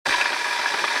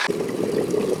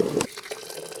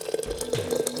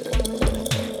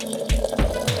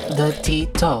The Tea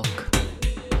Talk,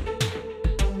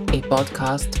 a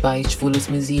podcast by Schwules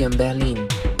Museum Berlin,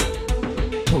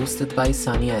 hosted by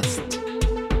Sunny Est.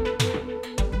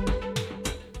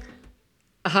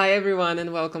 Hi everyone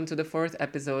and welcome to the fourth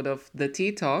episode of The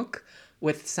Tea Talk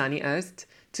with Sunny Est.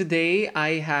 Today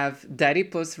I have Daddy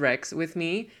Puss Rex with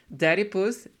me. Daddy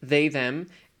Puss, they, them,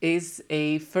 is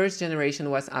a first-generation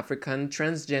West African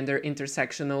transgender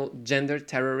intersectional gender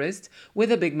terrorist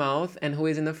with a big mouth and who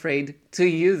isn't afraid to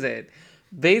use it.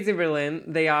 Based in Berlin,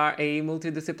 they are a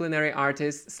multidisciplinary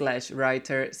artist slash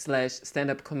writer slash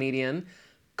stand-up comedian,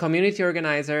 community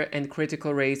organizer, and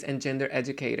critical race and gender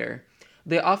educator.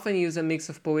 They often use a mix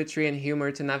of poetry and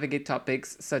humor to navigate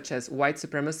topics such as white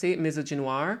supremacy,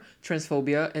 misogynoir,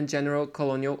 transphobia, and general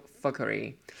colonial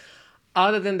fuckery.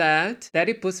 Other than that,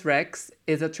 Daddy Puss Rex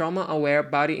is a trauma-aware,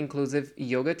 body-inclusive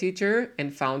yoga teacher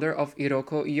and founder of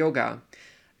Iroko Yoga.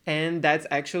 And that's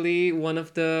actually one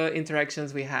of the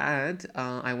interactions we had.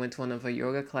 I went to one of her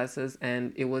yoga classes,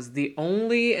 and it was the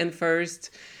only and first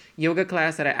yoga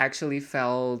class that I actually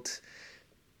felt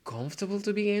comfortable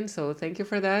to be in. So thank you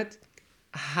for that.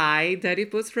 Hi, Daddy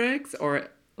Puss Rex, or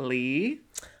Lee.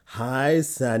 Hi,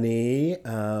 Sunny.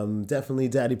 Definitely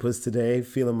Daddy Puss today.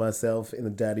 Feeling myself in the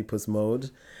Daddy Puss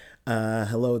mode.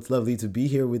 Hello, it's lovely to be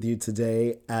here with you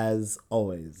today, as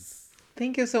always.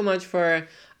 Thank you so much for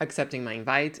accepting my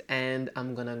invite, and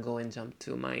I'm gonna go and jump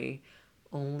to my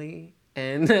only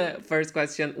and first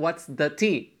question. What's the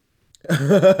tea?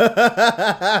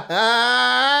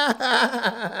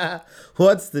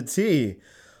 What's the tea?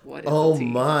 What is Oh the tea?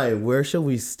 my, where shall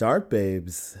we start,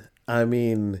 babes? I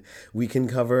mean, we can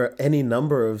cover any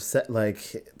number of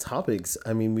topics.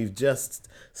 I mean, we've just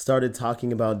started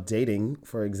talking about dating,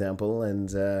 for example,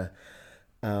 and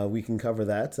we can cover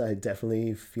that. I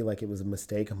definitely feel like it was a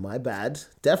mistake. My bad.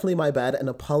 Definitely my bad. And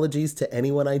apologies to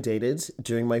anyone I dated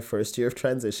during my first year of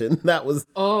transition. That was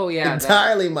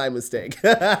entirely my mistake.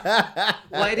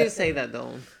 Why do you say that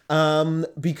though?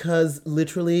 Because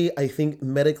literally, I think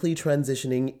medically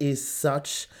transitioning is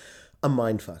such a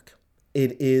mindfuck.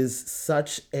 It is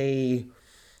such a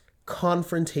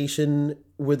confrontation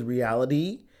with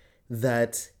reality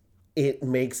that it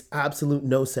makes absolute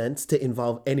no sense to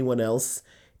involve anyone else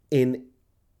in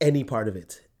any part of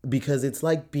it. Because it's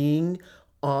like being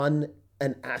on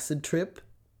an acid trip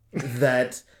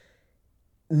that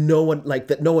no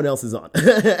one else is on.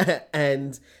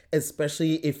 And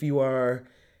especially if you are,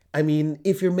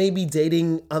 if you're maybe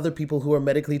dating other people who are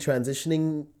medically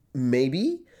transitioning,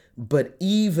 maybe. But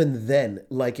even then,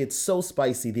 it's so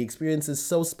spicy. The experience is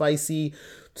so spicy,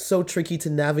 so tricky to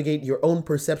navigate your own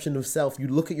perception of self. You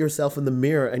look at yourself in the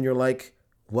mirror and you're like,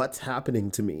 what's happening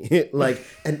to me?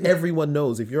 And everyone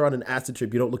knows if you're on an acid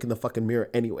trip, you don't look in the fucking mirror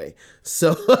anyway.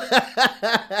 So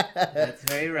That's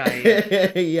very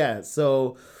right. yeah.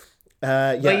 So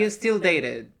yeah. But you still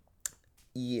dated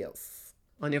Yes.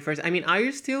 on your first. Are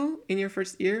you still in your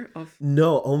first year of?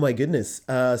 No, oh my goodness.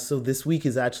 So this week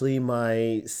is actually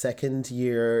my second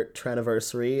year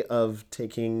anniversary of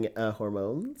taking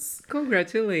hormones.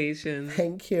 Congratulations.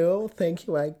 Thank you.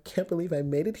 I can't believe I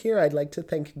made it here. I'd like to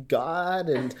thank God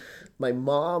and my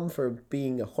mom for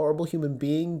being a horrible human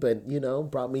being, but,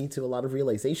 brought me to a lot of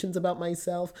realizations about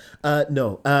myself.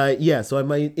 So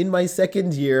I'm in my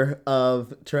second year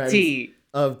of Tea.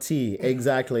 Of tea,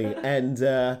 exactly. And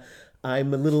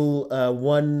I'm a little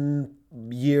 1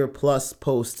 year plus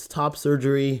post top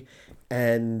surgery,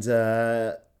 and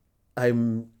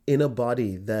I'm in a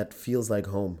body that feels like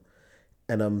home.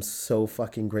 And I'm so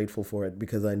fucking grateful for it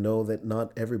because I know that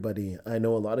I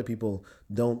know a lot of people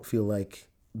don't feel like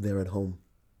they're at home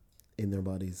in their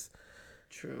bodies.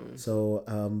 True. So,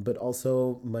 but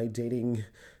also my dating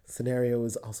scenario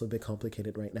is also a bit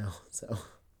complicated right now. So,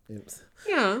 oops.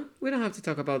 Yeah, we don't have to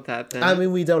talk about that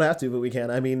then. We don't have to, but we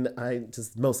can. I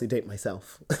just mostly date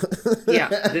myself. Yeah,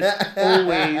 that's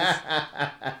always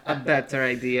a better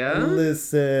idea.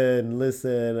 Listen.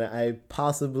 I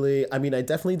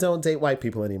definitely don't date white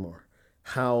people anymore.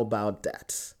 How about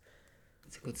that?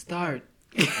 It's a good start.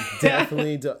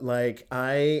 Definitely don't.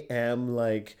 I am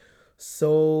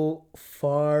so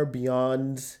far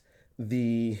beyond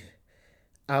the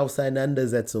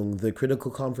Auseinandersetzung, the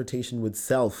critical confrontation with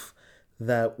self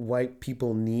that white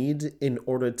people need in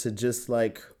order to just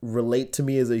relate to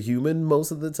me as a human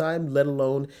most of the time, let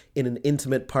alone in an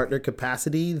intimate partner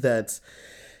capacity, that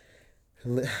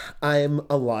I'm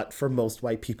a lot for most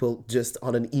white people just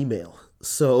on an email.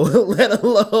 So let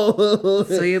alone.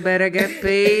 So you better get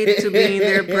paid to be in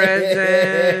their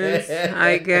presence,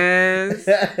 I guess.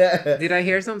 Did I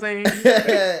hear something?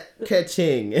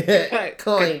 Catching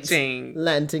coins Ka-ching.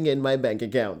 landing in my bank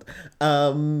account.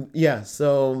 Yeah.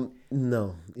 So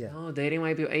no. Yeah. Oh, dating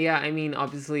might be. Yeah, I mean,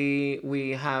 obviously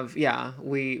we have. Yeah,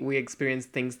 we experience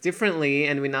things differently,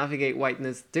 and we navigate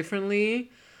whiteness differently.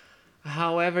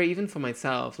 However, even for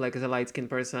myself, like as a light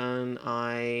skinned person,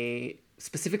 I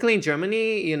specifically in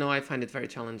Germany, I find it very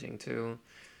challenging to,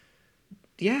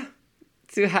 yeah,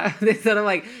 to have this sort of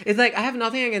like, it's like I have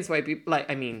nothing against white people.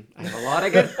 Like, I mean, I have a lot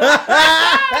against.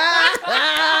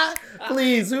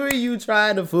 Please, who are you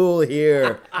trying to fool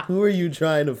here? Who are you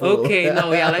trying to fool? Okay,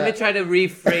 no, yeah, let me try to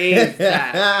rephrase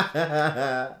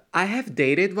that. I have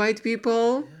dated white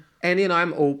people, and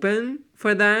I'm open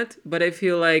for that, but I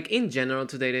feel like in general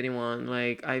to date anyone,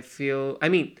 like I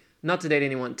mean, not to date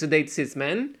anyone, to date cis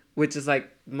men, which is like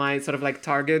my sort of like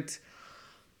target.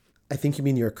 I think you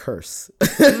mean your curse.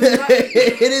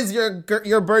 It is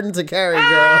your burden to carry,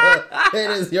 girl.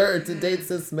 It is your to date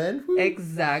cis men. Woo.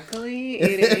 Exactly,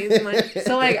 it is my.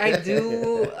 So like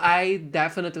I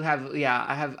definitely have.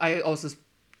 Yeah, I also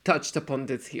touched upon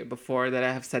this here before that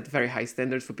I have set very high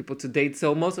standards for people to date.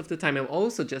 So most of the time I'm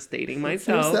also just dating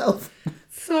myself. Yourself.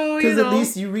 So Because at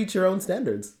least you reach your own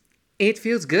standards. it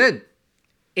feels good.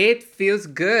 It feels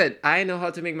good. I know how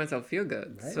to make myself feel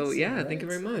good. Right, So yeah, right. thank you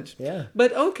very much. Yeah.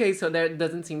 But okay, so there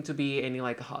doesn't seem to be any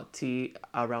like hot tea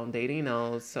around dating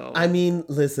now. So I mean,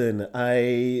 listen,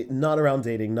 not around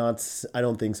dating, I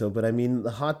don't think so, but I mean,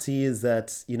 the hot tea is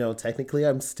that, technically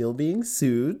I'm still being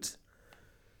sued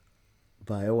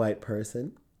by a white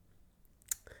person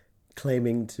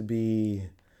claiming to be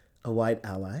a white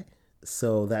ally.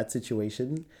 So that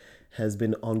situation has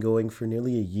been ongoing for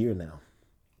nearly a year now.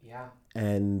 yeah.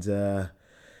 And,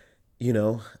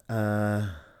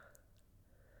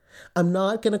 I'm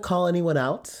not going to call anyone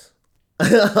out.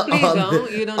 Please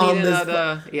don't. You don't need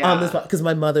another. On this, because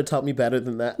my mother taught me better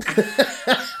than that.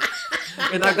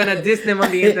 You're not gonna diss them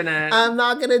on the internet. I'm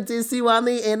not gonna diss you on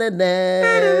the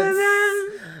internet.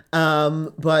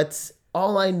 But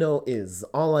all I know is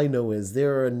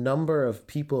there are a number of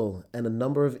people and a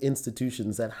number of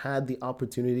institutions that had the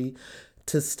opportunity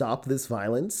to stop this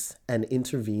violence and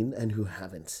intervene and who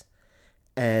haven't.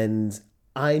 And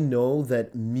I know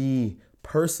that me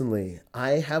personally,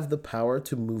 I have the power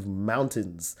to move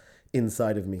mountains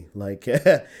inside of me. Like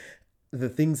the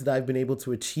things that I've been able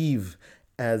to achieve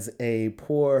as a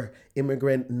poor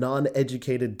immigrant,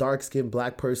 non-educated, dark-skinned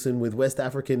black person with West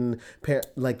African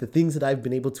like the things that I've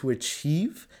been able to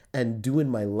achieve and do in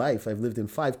my life. I've lived in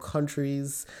 5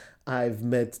 countries. I've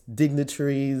met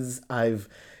dignitaries. I've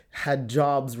had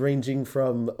jobs ranging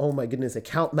from, oh my goodness,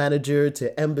 account manager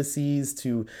to embassies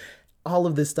to all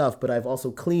of this stuff. But I've also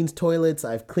cleaned toilets.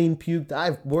 I've cleaned puked.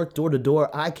 I've worked door to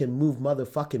door. I can move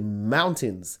motherfucking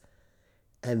mountains.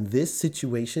 And this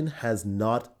situation has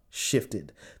not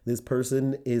shifted. This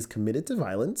person is committed to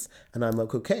violence. And I'm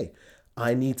like, okay,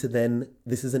 I need to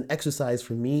this is an exercise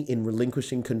for me in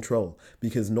relinquishing control,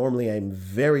 because normally I'm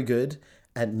very good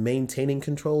at maintaining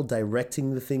control,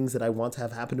 directing the things that I want to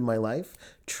have happen in my life,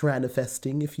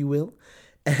 tranifesting, if you will.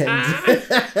 And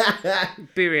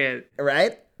period.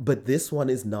 Right? But this one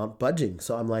is not budging.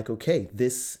 So I'm like, okay,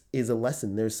 this is a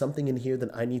lesson. There's something in here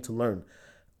that I need to learn.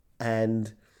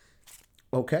 And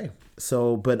okay.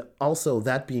 So, but also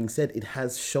that being said, it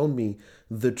has shown me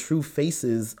the true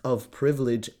faces of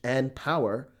privilege and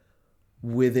power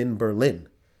within Berlin.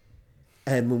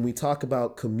 And when we talk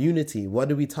about community, what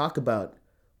do we talk about?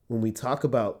 When we talk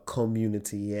about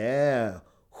community, yeah.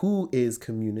 Who is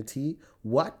community?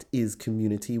 What is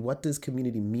community? What does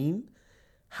community mean?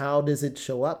 How does it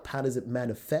show up? How does it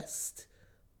manifest?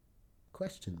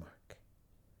 Question mark.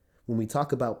 When we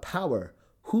talk about power,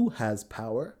 who has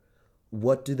power?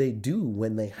 What do they do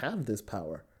when they have this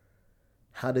power?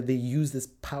 How do they use this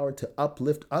power to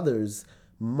uplift others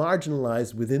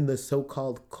marginalized within the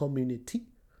so-called community?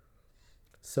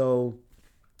 So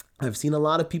I've seen a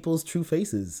lot of people's true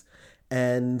faces,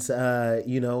 and,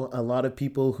 a lot of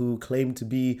people who claim to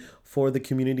be for the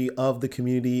community, of the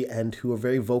community, and who are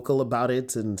very vocal about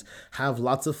it and have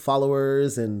lots of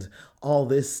followers and all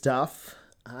this stuff.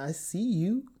 I see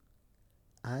you.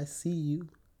 It's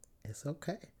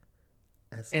okay.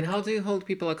 And how do you hold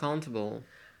people accountable?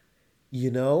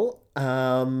 That's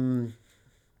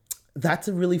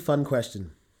a really fun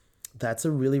question. That's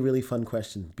a really, really fun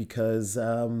question, because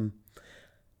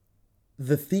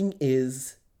the thing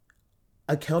is,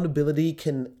 true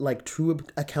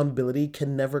accountability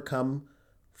can never come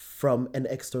from an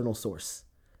external source.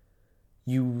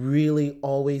 You really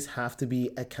always have to be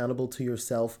accountable to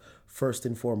yourself first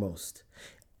and foremost.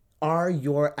 Are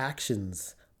your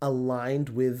actions aligned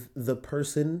with the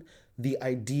person, the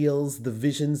ideals, the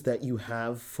visions that you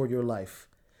have for your life?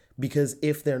 Because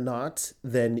if they're not,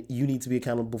 then you need to be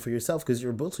accountable for yourself because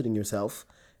you're bullshitting yourself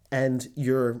and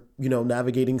you're,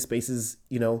 navigating spaces,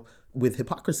 with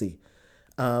hypocrisy.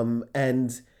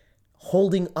 And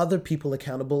holding other people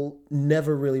accountable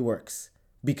never really works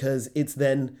because it's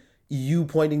then you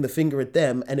pointing the finger at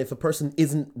them. And if a person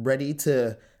isn't ready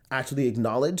to actually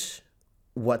acknowledge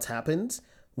what's happened,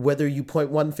 whether you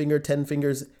point one finger, 10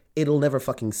 fingers, it'll never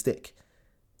fucking stick.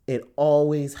 It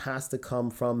always has to come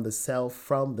from the self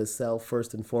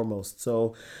first and foremost.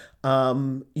 So,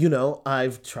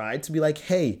 I've tried to be like,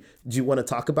 hey, do you want to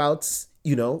talk about,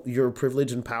 your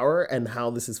privilege and power and how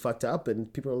this is fucked up?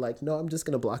 And people are like, no, I'm just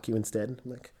going to block you instead.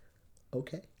 I'm like,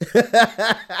 okay.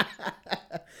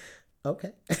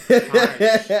 Okay.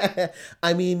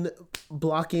 I mean,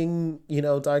 blocking,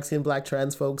 dark skinned black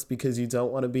trans folks because you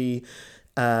don't want to be,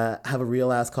 have a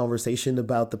real ass conversation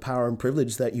about the power and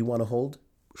privilege that you want to hold.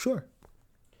 Sure.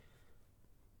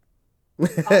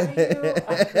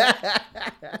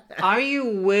 Are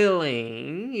you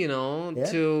willing, Yeah.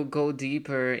 to go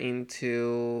deeper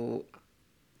into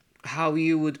how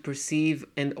you would perceive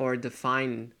and or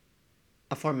define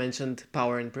aforementioned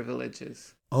power and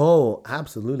privileges? Oh,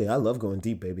 absolutely. I love going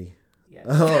deep, baby. Yes.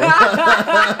 Oh.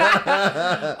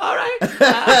 All right.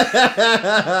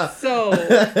 So,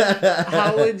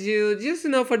 how would you, just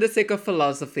for the sake of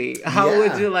philosophy, how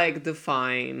would you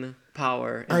define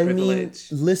power and privilege?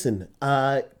 Listen,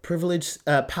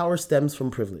 power stems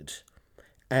from privilege.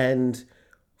 And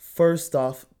first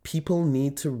off, people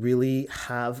need to really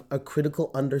have a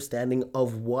critical understanding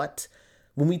of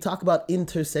when we talk about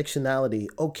intersectionality,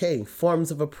 okay,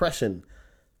 forms of oppression,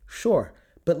 sure.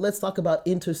 But let's talk about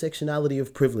intersectionality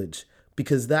of privilege,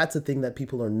 because that's a thing that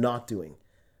people are not doing.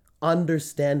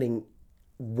 Understanding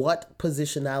what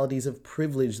positionalities of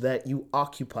privilege that you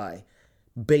occupy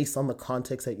based on the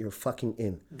context that you're fucking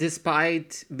in.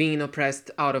 Despite being oppressed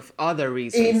out of other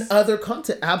reasons. In other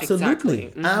context, absolutely.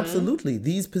 Exactly. Absolutely.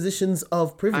 These positions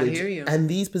of privilege I hear you. and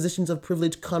these positions of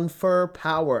privilege confer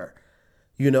power.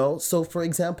 So for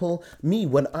example, me,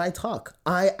 when I talk,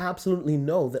 I absolutely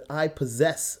know that I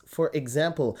possess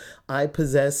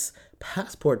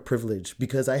passport privilege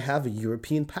because I have a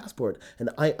European passport and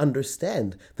I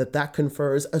understand that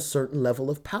confers a certain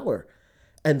level of power.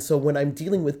 And so when I'm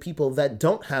dealing with people that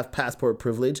don't have passport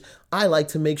privilege, I like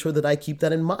to make sure that I keep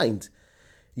that in mind.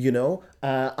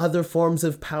 Other forms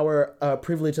of power,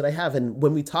 privilege that I have. And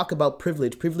when we talk about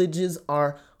privileges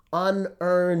are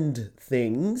unearned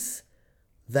things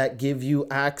that give you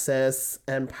access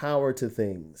and power to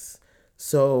things.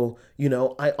 So,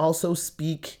 I also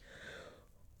speak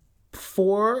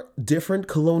 4 different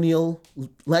colonial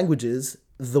languages.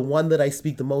 The one that I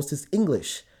speak the most is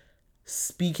English.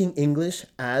 Speaking English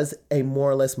as a more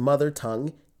or less mother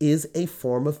tongue is a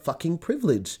form of fucking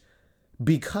privilege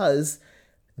because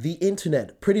the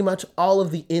internet, pretty much all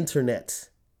of the internet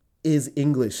is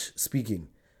English speaking.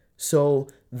 So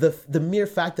the mere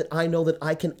fact that I know that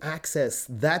I can access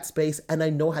that space and I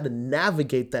know how to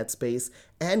navigate that space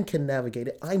and can navigate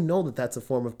it, I know that that's a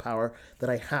form of power that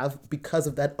I have because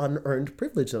of that unearned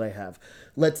privilege that I have.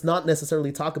 Let's not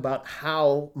necessarily talk about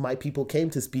how my people came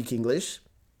to speak English,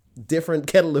 different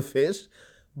kettle of fish,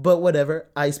 but whatever,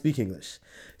 I speak English.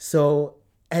 So,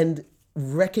 and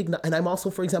I'm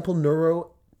also, for example,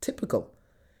 neurotypical.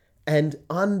 And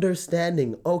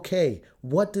understanding, okay,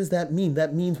 what does that mean?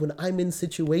 That means when I'm in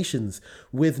situations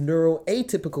with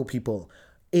neuroatypical people,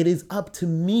 it is up to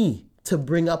me to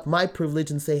bring up my privilege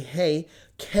and say, hey,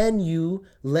 can you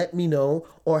let me know,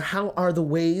 or how are the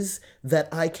ways that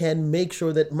I can make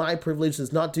sure that my privilege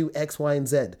does not do X, Y, and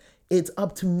Z? It's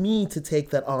up to me to take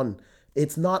that on.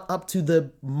 It's not up to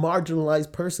the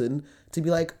marginalized person to be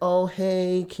like, oh,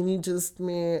 hey, can you just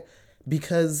meh?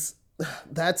 Because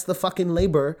that's the fucking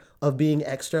labor of being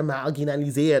extra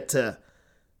marginalised,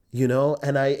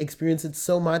 and I experience it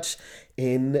so much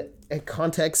in a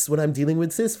context when I'm dealing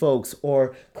with cis folks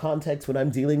or context when I'm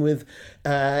dealing with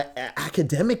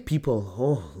academic people.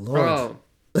 Oh, Lord. Bro.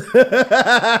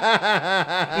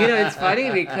 It's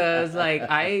funny because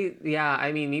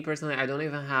me personally, I don't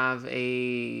even have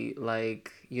a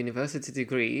university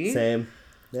degree. Same.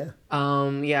 Yeah.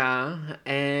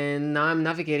 And now I'm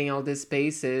navigating all these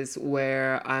spaces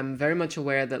where I'm very much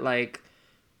aware that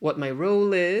what my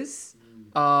role is,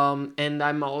 and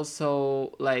I'm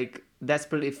also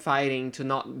desperately fighting to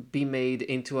not be made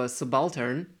into a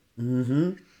subaltern.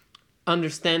 Mm-hmm.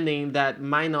 understanding that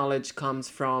my knowledge comes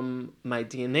from my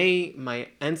DNA, my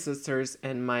ancestors,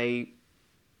 and my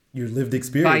Your lived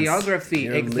experience. biography.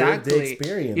 Your Exactly. lived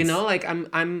experience. You know, like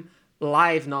I'm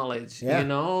live knowledge. Yeah, You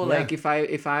know, yeah. like if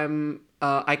I'm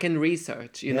I can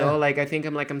research. You Yeah. know, like I think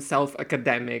I'm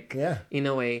self-academic. Yeah. In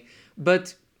a way, but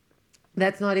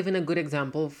that's not even a good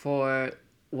example for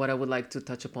what I would like to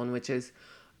touch upon, which is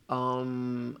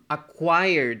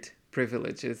acquired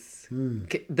privileges.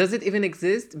 Does it even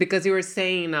exist? Because you were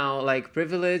saying now, like,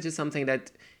 privilege is something that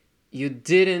you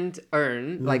didn't earn,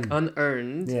 like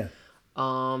unearned, Yeah.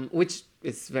 which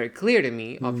is very clear to me,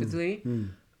 obviously.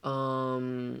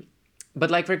 But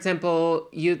like, for example,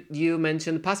 you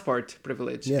mentioned passport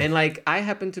privilege, Yeah. and like I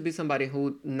happen to be somebody who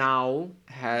now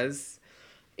has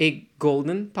a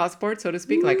golden passport, so to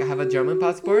speak. Like I have a German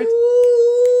passport.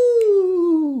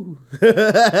 Ooh.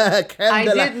 I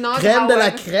did not, crème de la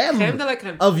however- crème, crème de la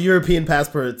crème. of European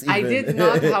passports. I even. did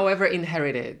not, however,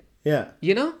 inherit it. Yeah.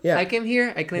 You know? Yeah. I came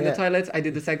here, I cleaned Yeah. the toilets, I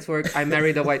did the sex work, I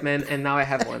married a white man, and now I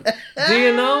have one. Do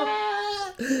you know?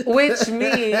 Which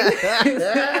means...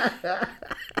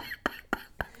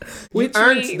 We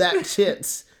earned that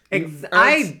shit.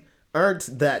 I earned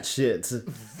that shit.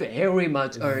 very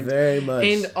much earned. Very much.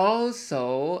 And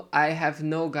also, I have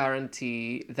no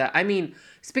guarantee that... I mean,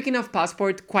 speaking of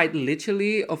passport, quite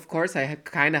literally, of course, I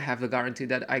kind of have the guarantee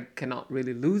that I cannot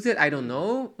really lose it. I don't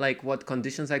know, like, what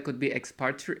conditions I could be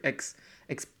Expatriated?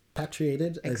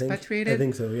 Expatriated? I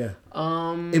think so, yeah.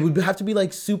 It would have to be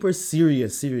like super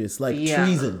serious, like Yeah.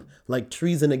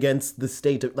 treason against the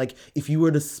state. Like if you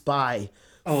were to spy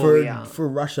yeah. for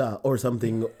Russia or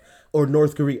something, or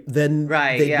North Korea, then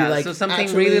Right, they'd yeah. be like, so something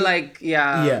actually, really like,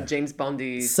 Yeah. James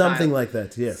Bondy something style. like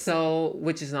that. Yes. So,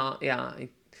 which is not, yeah.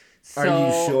 So, Are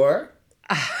you sure?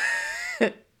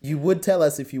 You would tell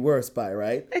us if you were a spy,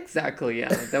 right? Exactly,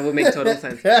 yeah. That would make total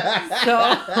sense.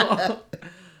 So,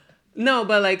 no,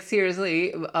 but like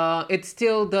seriously, it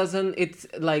still doesn't, it's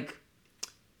like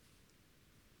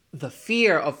the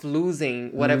fear of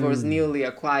losing whatever was newly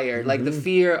acquired, like the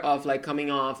fear of like coming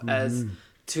off as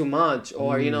too much,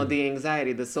 or, you know, the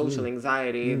anxiety, the social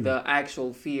anxiety, the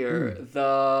actual fear,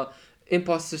 the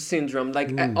imposter syndrome,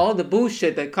 like all the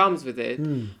bullshit that comes with it.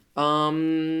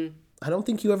 I don't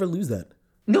think you ever lose that.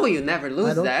 No, you never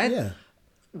lose that. Yeah.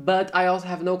 But I also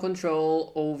have no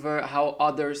control over how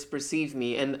others perceive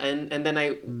me. And then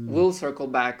I will circle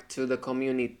back to the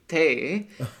community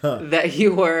that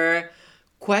you were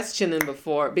questioning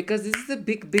before. Because this is a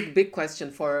big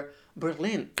question for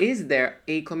Berlin. Is there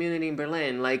a community in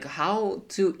Berlin? Like, how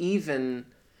to even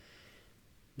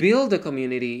build a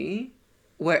community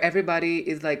where everybody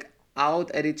is like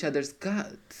out at each other's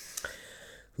guts?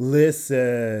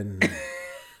 Listen.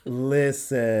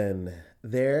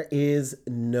 There is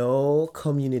no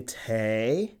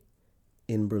community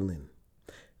in Berlin.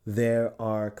 There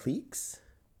are cliques,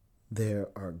 there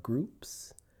are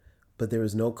groups, but there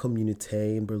is no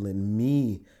community in Berlin.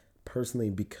 Me,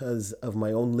 personally, because of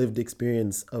my own lived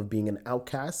experience of being an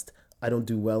outcast, I don't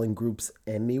do well in groups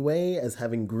anyway. As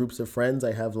having groups of friends,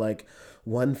 I have like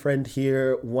one friend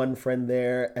here, one friend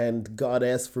there, and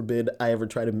goddess forbid I ever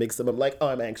try to mix them. I'm like, oh,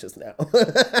 I'm anxious now.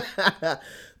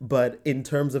 But in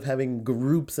terms of having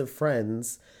groups of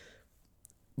friends,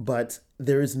 but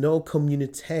there is no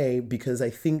community, because I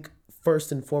think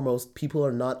first and foremost, people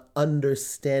are not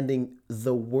understanding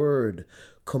the word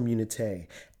community.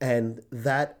 And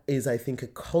that is, I think, a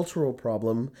cultural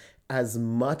problem as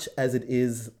much as it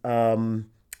is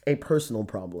a personal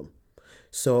problem.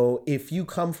 So if you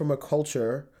come from a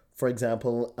culture, for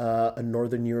example, a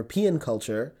Northern European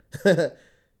culture,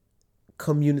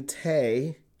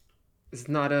 community It's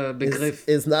not a begriff.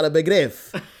 is not a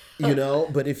begriff, you know?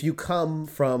 But if you come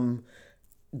from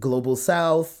global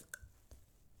South,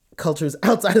 cultures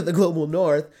outside of the global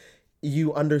North,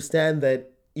 you understand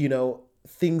that, you know,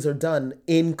 things are done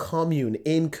in commune,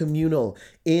 in communal,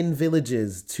 in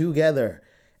villages, together.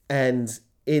 And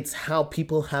it's how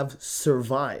people have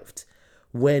survived.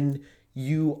 When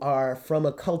you are from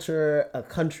a culture, a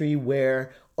country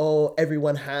where, oh,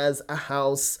 everyone has a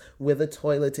house with a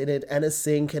toilet in it and a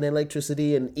sink and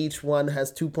electricity, and each one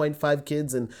has 2.5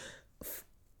 kids, and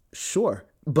sure.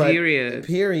 But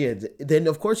period. Then,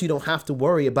 of course, you don't have to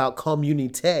worry about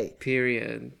community.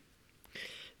 Period.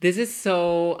 This is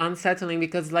so unsettling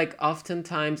because, like,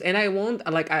 oftentimes, and I won't,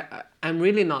 like, I'm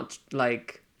really not,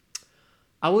 like,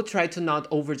 I will try to not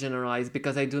overgeneralize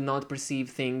because I do not perceive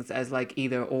things as, like,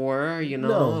 either or, you know?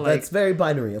 No, like, that's very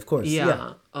binary, of course.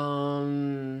 Yeah.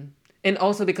 And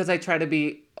also because I try to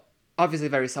be obviously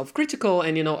very self-critical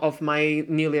and, you know, of my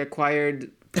newly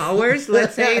acquired powers,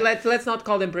 let's say. let's not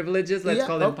call them privileges, let's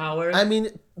call them powers. I mean,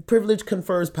 privilege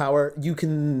confers power. You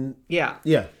can, Yeah.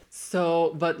 yeah.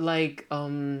 So, but like,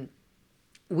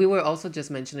 we were also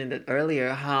just mentioning it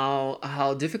earlier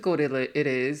how difficult it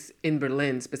is in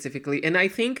Berlin specifically, and I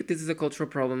think this is a cultural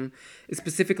problem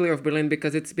specifically of Berlin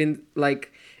because it's been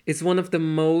like it's one of the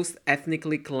most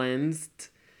ethnically cleansed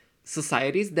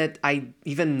societies that I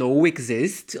even know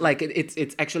exist. Like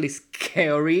it's actually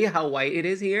scary how white it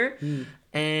is here,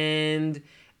 and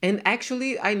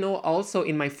actually I know also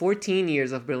in my 14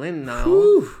 years of Berlin now,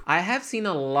 Whew. I have seen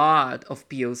a lot of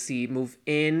POC move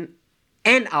in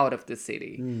and out of the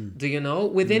city. Do you know?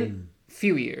 Within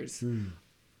few years.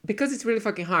 Because it's really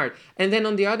fucking hard. And then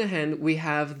on the other hand, we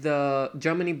have the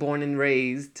Germany born and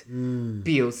raised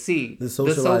POC. The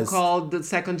socialized. So-called the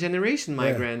second generation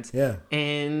migrants. yeah.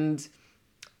 And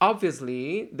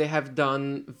obviously they have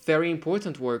done very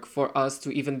important work for us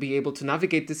to even be able to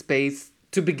navigate the space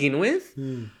to begin with.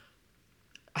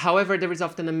 However, there is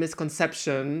often a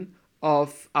misconception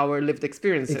of our lived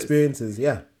experiences.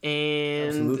 Yeah. And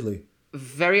Absolutely.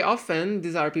 very often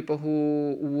these are people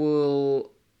who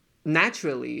will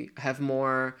naturally have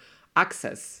more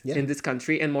access in this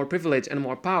country and more privilege and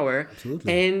more power.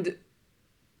 Absolutely. And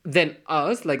than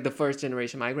us, like the first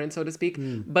generation migrants, so to speak,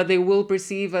 but they will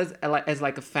perceive us as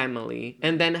like a family,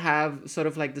 and then have sort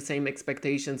of like the same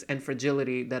expectations and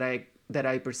fragility that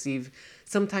I perceive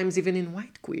sometimes even in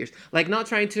white queers. Like not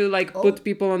trying to like put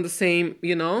people on the same,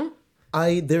 you know?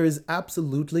 There is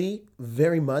absolutely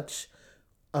very much,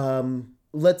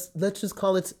 let's just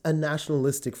call it a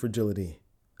nationalistic fragility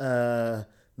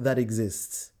that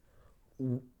exists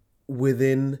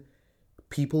within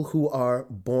people who are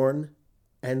born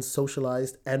and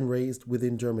socialized and raised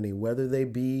within Germany, whether they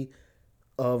be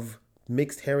of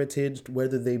mixed heritage,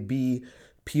 whether they be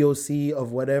POC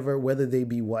of whatever, whether they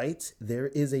be white. There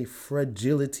is a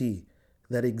fragility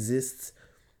that exists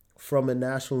from a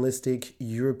nationalistic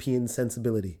European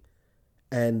sensibility.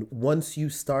 And once you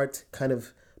start kind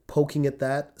of poking at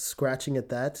that, scratching at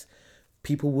that,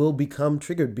 people will become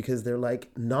triggered because they're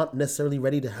like not necessarily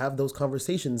ready to have those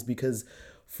conversations, because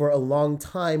for a long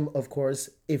time, of course,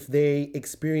 if they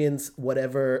experience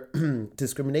whatever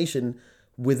discrimination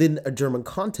within a German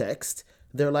context,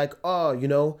 they're like, oh, you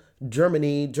know,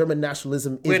 German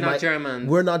nationalism is We're not German.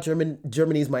 We're not German.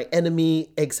 Germany is my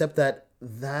enemy, except that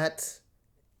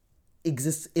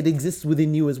exists. It exists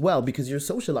within you as well because you're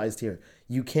socialized here.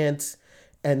 You can't.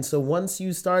 And so once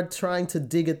you start trying to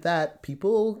dig at that,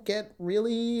 people get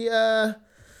really...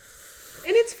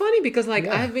 And it's funny because like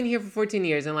I've been here for 14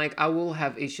 years and like I will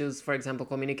have issues, for example,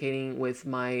 communicating with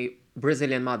my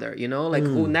Brazilian mother, you know, like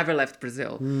who never left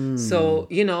Brazil. So,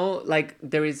 you know, like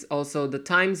there is also the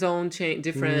time zone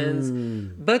difference,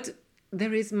 but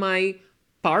there is my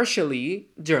partially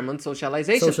German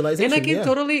socialization. And I can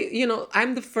totally, you know,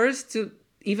 I'm the first to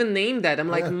even name that. I'm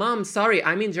like, Mom, sorry,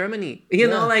 I'm in Germany. You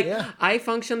know, like I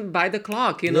function by the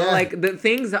clock, you know, like the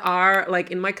things are like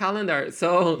in my calendar.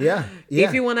 So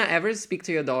if you want to ever speak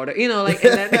to your daughter, you know, like,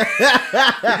 and then,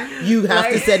 you have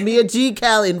to send me a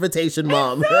GCal invitation,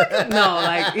 Mom. No,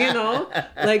 like, you know,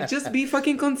 like just be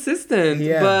fucking consistent.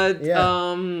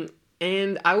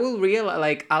 And I will realize,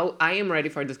 like, I am ready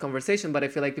for this conversation, but I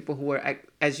feel like people who are,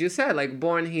 as you said, like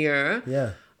born here,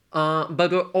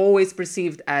 but were always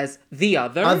perceived as the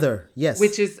other. Yes.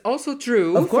 Which is also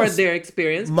true for their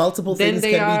experience. Multiple things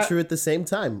can be true at the same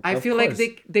time. I feel like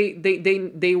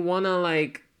they want to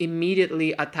like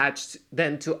immediately attach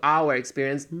then to our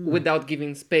experience without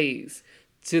giving space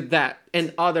to that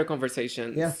and other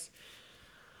conversations. Yeah.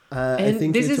 And I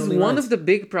think this is totally one of the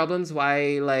big problems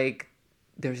why like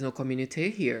there's no community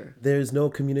here. There's no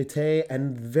community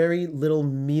and very little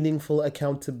meaningful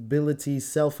accountability,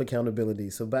 self-accountability.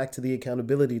 So back to the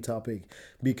accountability topic,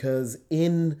 because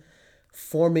in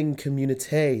forming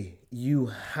community, you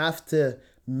have to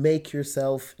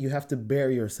you have to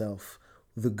bear yourself,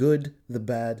 the good, the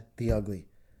bad, the ugly.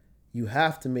 You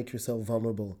have to make yourself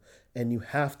vulnerable and you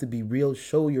have to be real,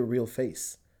 show your real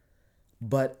face.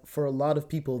 But for a lot of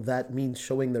people, that means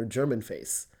showing their German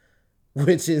face,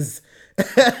 which is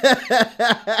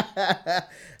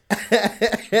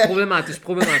problematisch.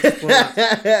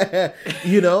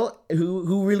 You know,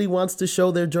 who really wants to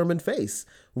show their German face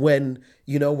when,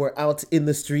 you know, we're out in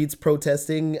the streets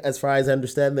protesting. As far as I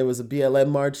understand, there was a BLM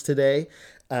march today.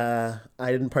 I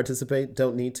didn't participate,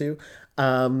 don't need to.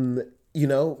 You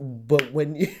know, but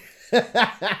when you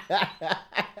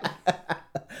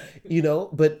you know,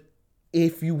 but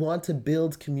if you want to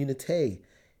build community,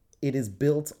 it is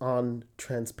built on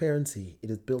transparency. It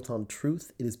is built on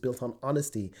truth. It is built on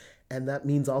honesty. And that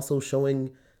means also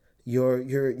showing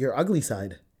your ugly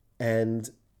side. And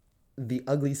the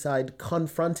ugly side,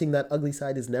 confronting that ugly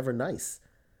side is never nice.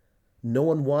 No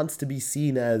one wants to be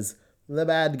seen as the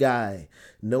bad guy.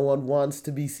 No one wants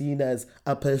to be seen as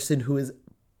a person who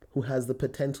has the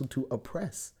potential to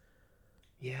oppress.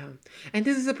 Yeah. And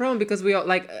this is a problem because we all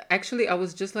like actually I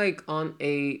was just like on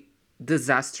a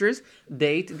disastrous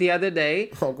date the other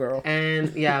day. Oh, girl.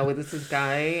 And yeah, with this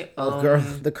guy. Oh, girl,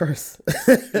 the curse.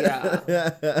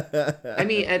 Yeah. I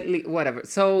mean, at least whatever.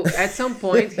 So at some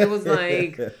point he was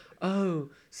like, "Oh,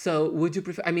 so would you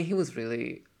prefer?" I mean, he was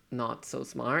really not so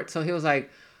smart. So he was like,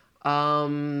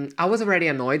 I was already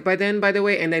annoyed by then, by the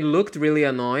way, and I looked really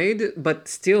annoyed, but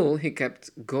still he kept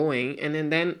going,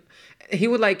 and then he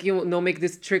would like make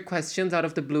these trick questions out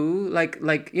of the blue, like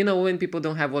when people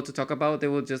don't have what to talk about, they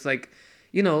will just like,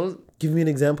 you know. Give me an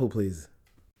example, please.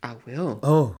 I will.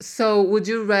 Oh. So would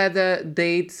you rather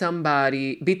date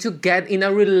somebody, be to get in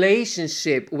a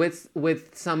relationship with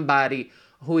somebody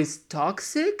who is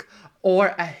toxic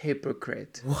or a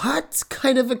hypocrite? What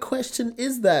kind of a question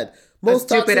is that?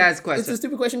 Stupid ass question. It's a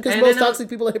stupid question because most toxic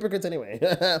people are hypocrites anyway.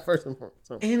 First and foremost.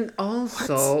 So. And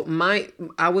also,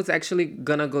 I was actually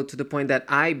gonna go to the point that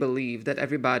I believe that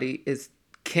everybody is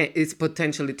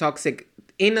potentially toxic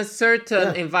in a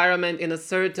certain environment, in a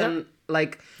certain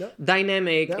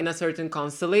dynamic, in a certain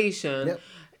constellation. Yeah.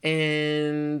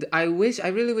 And I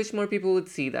really wish more people would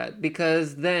see that,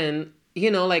 because then,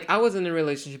 like I was in a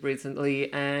relationship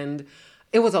recently, and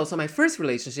it was also my first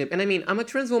relationship. And I mean, I'm a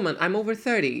trans woman. I'm over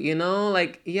 30,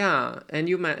 yeah. And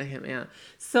you met him, yeah.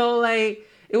 So like,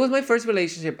 it was my first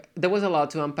relationship. There was a lot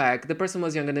to unpack. The person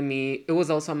was younger than me. It was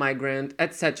also a migrant,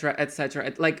 etc.,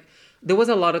 etc. Like, there was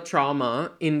a lot of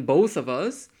trauma in both of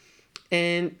us.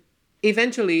 And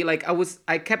eventually, like,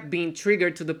 I kept being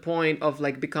triggered to the point of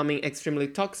like becoming extremely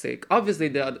toxic. Obviously,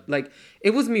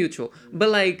 it was mutual. But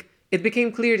like, it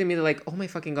became clear to me that like, oh my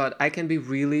fucking God, I can be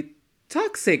really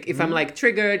toxic if I'm like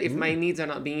triggered, if my needs are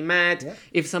not being met,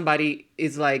 if somebody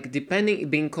is like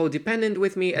being codependent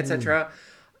with me, etc.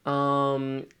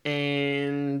 And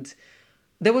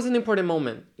there was an important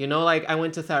moment, like I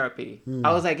went to therapy.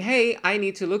 I was like, hey, I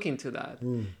need to look into that.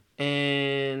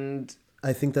 And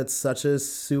I think that's such a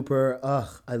super,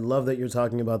 I love that you're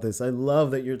talking about this.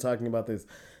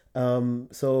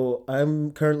 So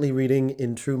I'm currently reading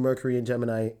in true Mercury and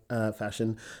Gemini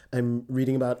fashion. I'm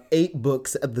reading about 8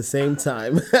 books at the same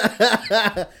time.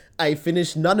 I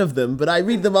finish none of them, but I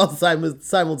read them all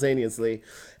simultaneously.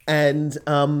 And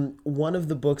one of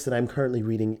the books that I'm currently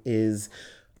reading is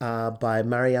by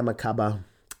Mariama Kaba,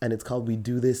 and it's called We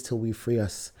Do This Till We Free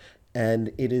Us.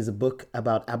 And it is a book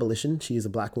about abolition. She is a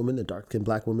black woman, a dark-skinned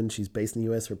black woman. She's based in the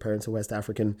U.S. Her parents are West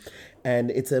African.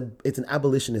 And it's an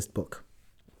abolitionist book.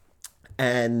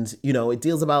 And, it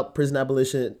deals about prison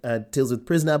abolition, deals with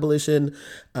prison abolition,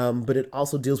 but it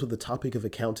also deals with the topic of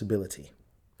accountability.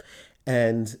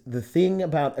 And the thing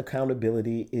about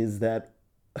accountability is that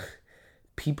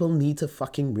people need to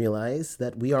fucking realize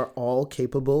that we are all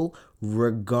capable,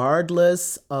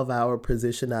 regardless of our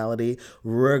positionality,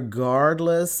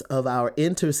 regardless of our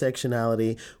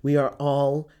intersectionality, we are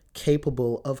all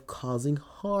capable of causing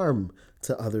harm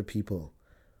to other people.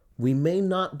 We may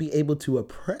not be able to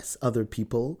oppress other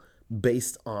people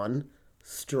based on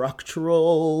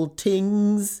structural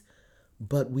things,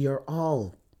 but we are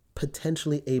all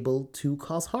potentially able to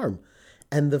cause harm.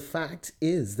 And the fact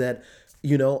is that,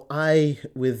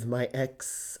 with my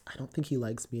ex, I don't think he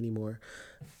likes me anymore,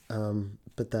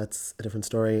 but that's a different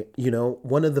story.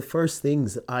 One of the first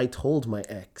things that I told my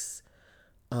ex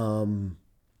when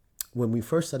we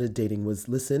first started dating was,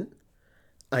 listen,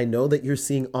 I know that you're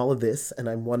seeing all of this and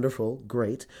I'm wonderful,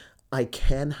 great. I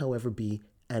can, however, be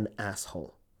an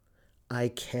asshole. I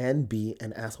can be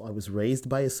an asshole. I was raised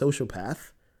by a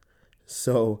sociopath,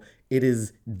 so it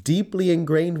is deeply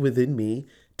ingrained within me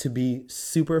to be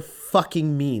super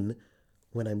fucking mean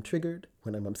when I'm triggered,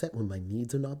 when I'm upset, when my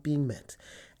needs are not being met.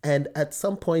 And at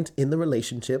some point in the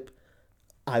relationship,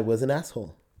 I was an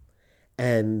asshole.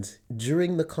 And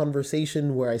during the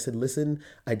conversation where I said, listen,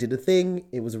 I did a thing.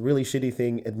 It was a really shitty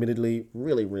thing, admittedly,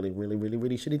 really, really, really, really,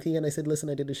 really shitty thing. And I said, listen,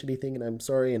 I did a shitty thing and I'm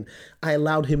sorry. And I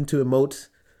allowed him to emote,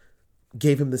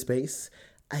 gave him the space.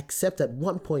 Except at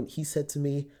one point he said to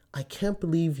me, I can't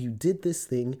believe you did this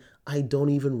thing. I don't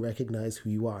even recognize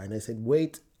who you are. And I said,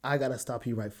 wait, I gotta stop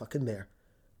you right fucking there.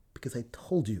 Because I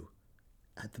told you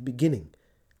at the beginning,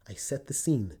 I set the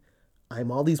scene. I'm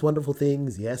all these wonderful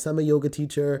things. Yes, I'm a yoga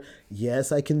teacher.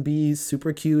 Yes, I can be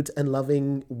super cute and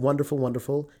loving, wonderful,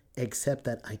 wonderful. Except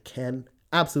that I can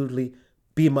absolutely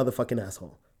be a motherfucking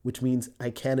asshole. Which means I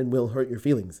can and will hurt your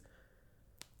feelings.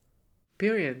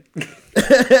 Period.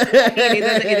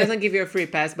 It doesn't give you a free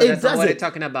pass, but that's not what it's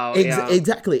talking about.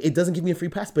 Exactly. It doesn't give me a free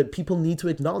pass, but people need to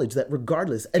acknowledge that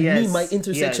regardless. And me, my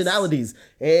intersectionalities.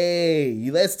 Hey,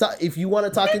 let's talk. If you want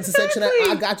to talk intersectionality,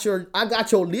 I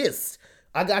got your list.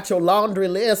 I got your laundry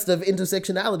list of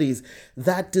intersectionalities.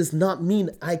 That does not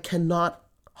mean I cannot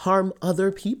harm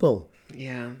other people.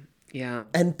 Yeah. Yeah.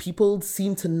 And people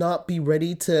seem to not be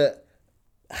ready to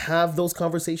have those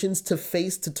conversations, to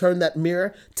turn that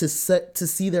mirror, to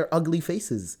see their ugly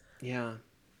faces. Yeah.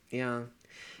 Yeah.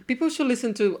 People should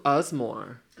listen to us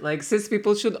more. Like, cis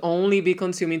people should only be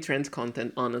consuming trans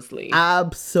content, honestly.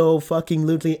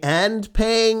 Abso-fucking-lutely. And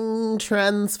paying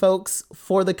trans folks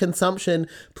for the consumption.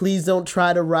 Please don't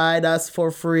try to ride us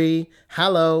for free.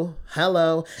 Hello.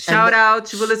 Shout out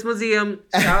to Willis Museum.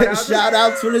 Shout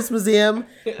out to Willis Museum.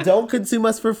 Don't consume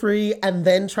us for free and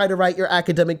then try to write your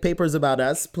academic papers about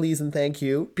us. Please and thank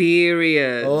you.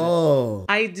 Period. Oh.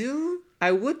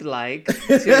 I would like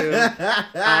to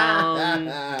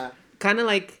kind of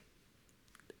like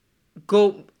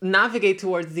go navigate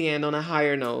towards the end on a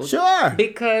higher note. Sure.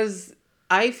 Because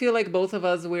I feel like both of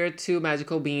us, we're two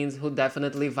magical beings who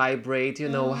definitely vibrate,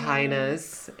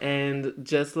 highness and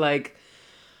just like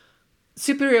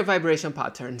superior vibration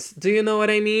patterns. Do you know what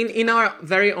I mean? In our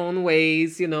very own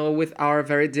ways, with our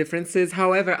very differences.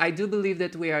 However, I do believe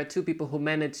that we are two people who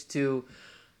manage to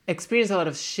experience a lot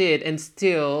of shit and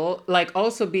still like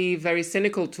also be very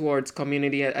cynical towards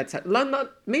community, etc.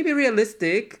 Not maybe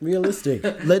realistic.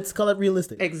 Let's call it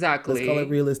realistic. Exactly. Let's call it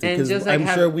realistic, because like, I'm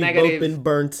sure we've both been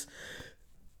burnt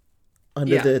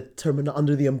under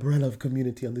under the umbrella of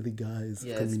community, under the guise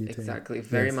of community. Exactly.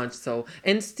 Very much so.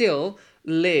 And still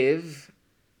live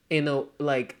in a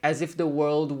as if the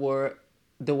world were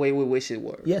the way we wish it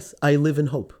were. Yes, I live in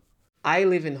hope. I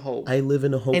live in hope. I live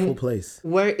in a hopeful place.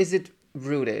 Where is it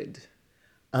rooted?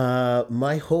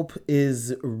 My hope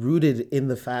is rooted in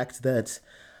the fact that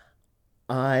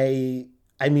I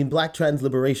mean, Black trans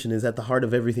liberation is at the heart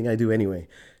of everything I do anyway.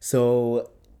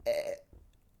 So,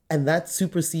 and that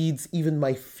supersedes even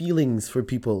my feelings for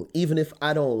people. Even if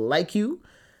I don't like you,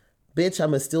 bitch,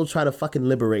 I'ma still try to fucking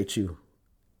liberate you.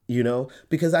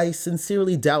 Because I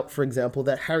sincerely doubt, for example,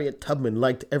 that Harriet Tubman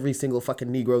liked every single fucking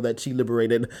Negro that she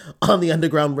liberated on the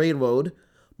Underground Railroad,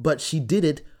 but she did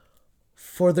it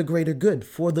for the greater good,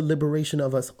 for the liberation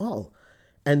of us all.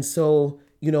 And so,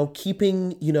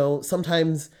 keeping,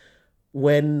 sometimes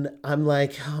when I'm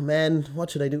like, oh man,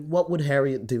 what should I do? What would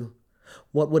Harriet do?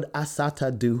 What would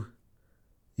Asata do?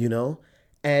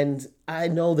 And I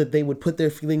know that they would put their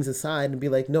feelings aside and be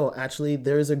like, no, actually,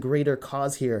 there's a greater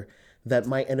cause here that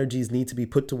my energies need to be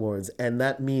put towards. And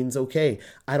that means, okay,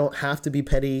 I don't have to be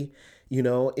petty.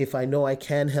 If I know I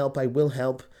can help, I will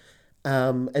help.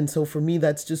 And so for me,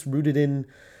 that's just rooted in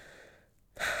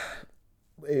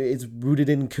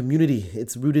community.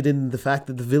 It's rooted in the fact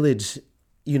that the village,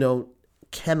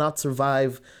 cannot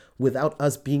survive without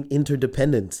us being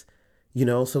interdependent,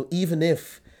 so even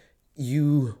if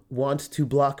you want to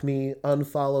block me,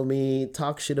 unfollow me,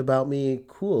 talk shit about me,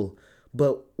 cool.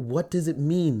 But what does it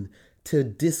mean to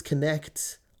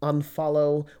disconnect,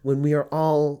 unfollow, when we are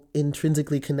all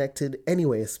intrinsically connected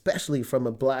anyway, especially from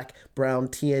a Black, brown,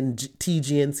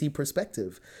 TGNC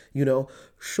perspective?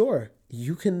 Sure,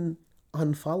 you can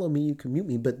unfollow me, you can mute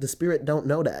me, but the spirit don't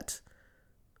know that.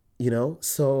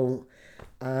 So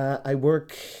I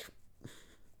work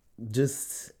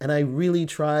and I really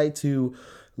try to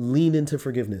lean into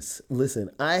forgiveness. Listen,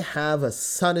 I have a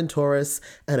Sun in Taurus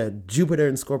and a Jupiter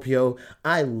in Scorpio.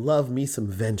 I love me some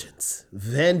vengeance.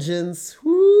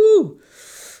 Woo!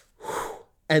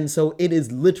 And so it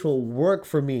is literal work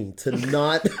for me to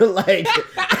not when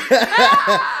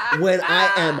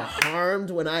I am harmed,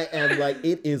 when I am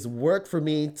it is work for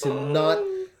me to not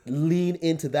lean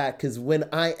into that, because when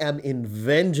I am in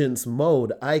vengeance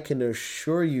mode, I can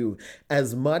assure you,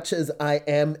 as much as I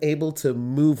am able to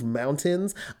move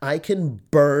mountains, I can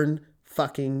burn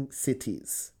fucking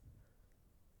cities.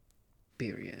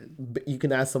 Period. You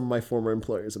can ask some of my former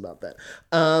employers about that.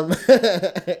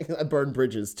 I burn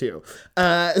bridges too.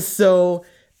 So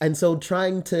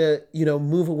trying to,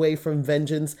 move away from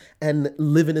vengeance and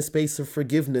live in a space of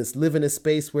forgiveness, live in a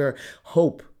space where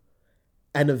hope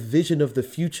and a vision of the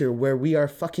future, where we are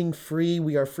fucking free,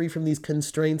 we are free from these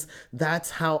constraints.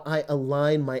 That's how I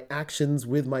align my actions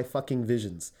with my fucking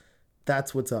visions.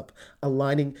 That's what's up.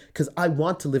 Aligning, because I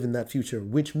want to live in that future,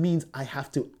 which means I have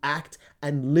to act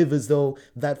and live as though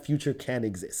that future can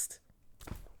exist.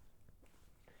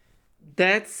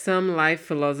 That's some life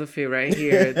philosophy right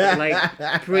here.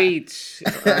 Like, preach.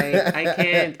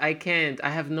 I can't. I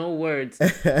have no words.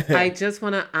 I just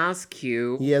want to ask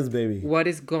you, Yes, baby. what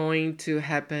is going to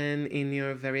happen in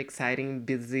your very exciting,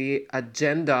 busy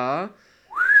agenda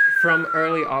from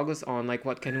early August on? Like,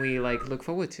 what can we like look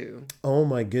forward to? Oh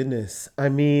my goodness. I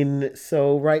mean,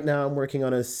 so right now I'm working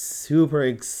on a super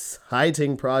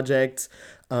exciting project.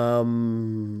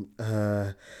 Um,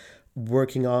 uh,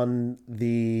 Working on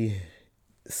the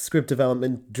script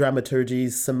development, dramaturgy,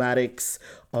 somatics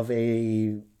of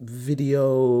a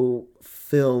video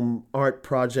film art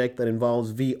project that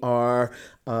involves VR.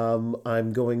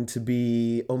 I'm going to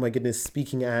be, oh my goodness,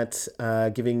 speaking at,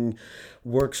 giving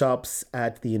workshops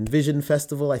at the Envision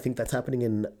Festival. I think that's happening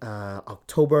in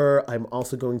October. I'm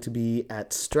also going to be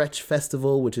at Stretch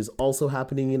Festival, which is also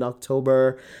happening in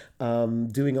October.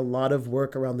 Doing a lot of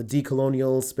work around the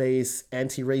decolonial space,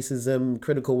 anti-racism,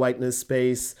 critical whiteness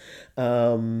space.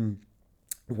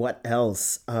 What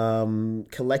else?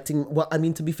 Collecting. Well, I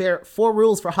mean, to be fair, 4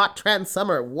 rules for hot trans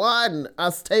summer. 1, I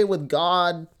stay with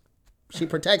God. She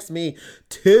protects me.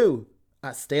 2,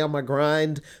 I stay on my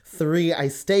grind. 3, I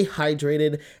stay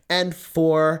hydrated. And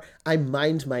 4, I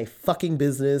mind my fucking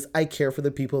business. I care for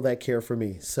the people that care for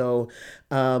me. So,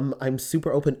 I'm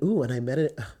super open. Ooh, and I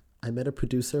met a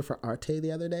producer for Arte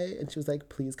the other day, and she was like,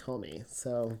 "Please call me."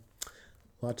 So,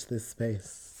 watch this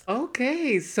space.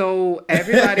 Okay, so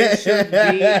everybody should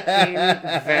be in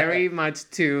very much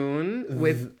tune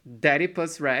with Daddy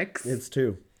Puss Rex It's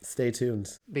true. Stay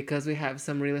tuned. because we have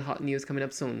some really hot news coming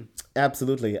up soon.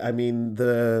 Absolutely. I mean,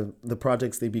 the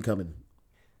projects, they be coming.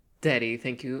 Daddy,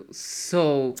 thank you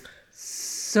so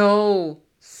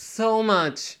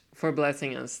much for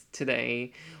blessing us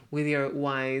today with your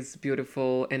wise,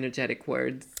 beautiful, energetic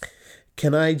words.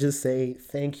 Can I just say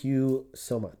thank you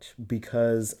so much,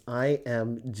 because I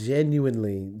am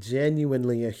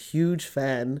genuinely a huge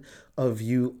fan of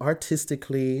you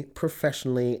artistically,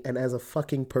 professionally, and as a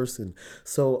fucking person.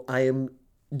 So I am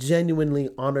genuinely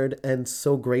honored and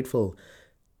so grateful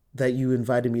that you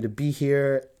invited me to be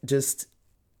here, just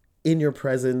in your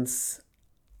presence.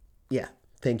 Yeah,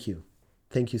 thank you.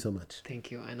 Thank you so much. Thank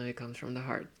you. I know it comes from the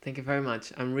heart. Thank you very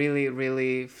much. I'm really,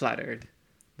 really flattered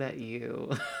that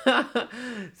you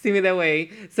see me that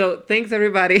way. So thanks,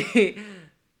 everybody.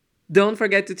 Don't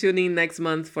forget to tune in next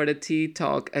month for the Tea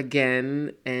Talk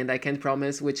again. And I can't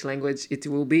promise which language it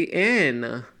will be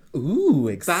in. Ooh,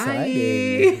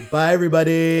 exciting. Bye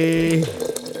everybody.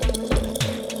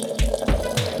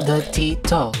 The Tea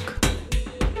Talk,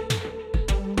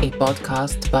 a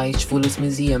podcast by Schwules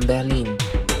Museum Berlin,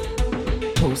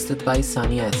 hosted by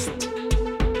Sunny Est.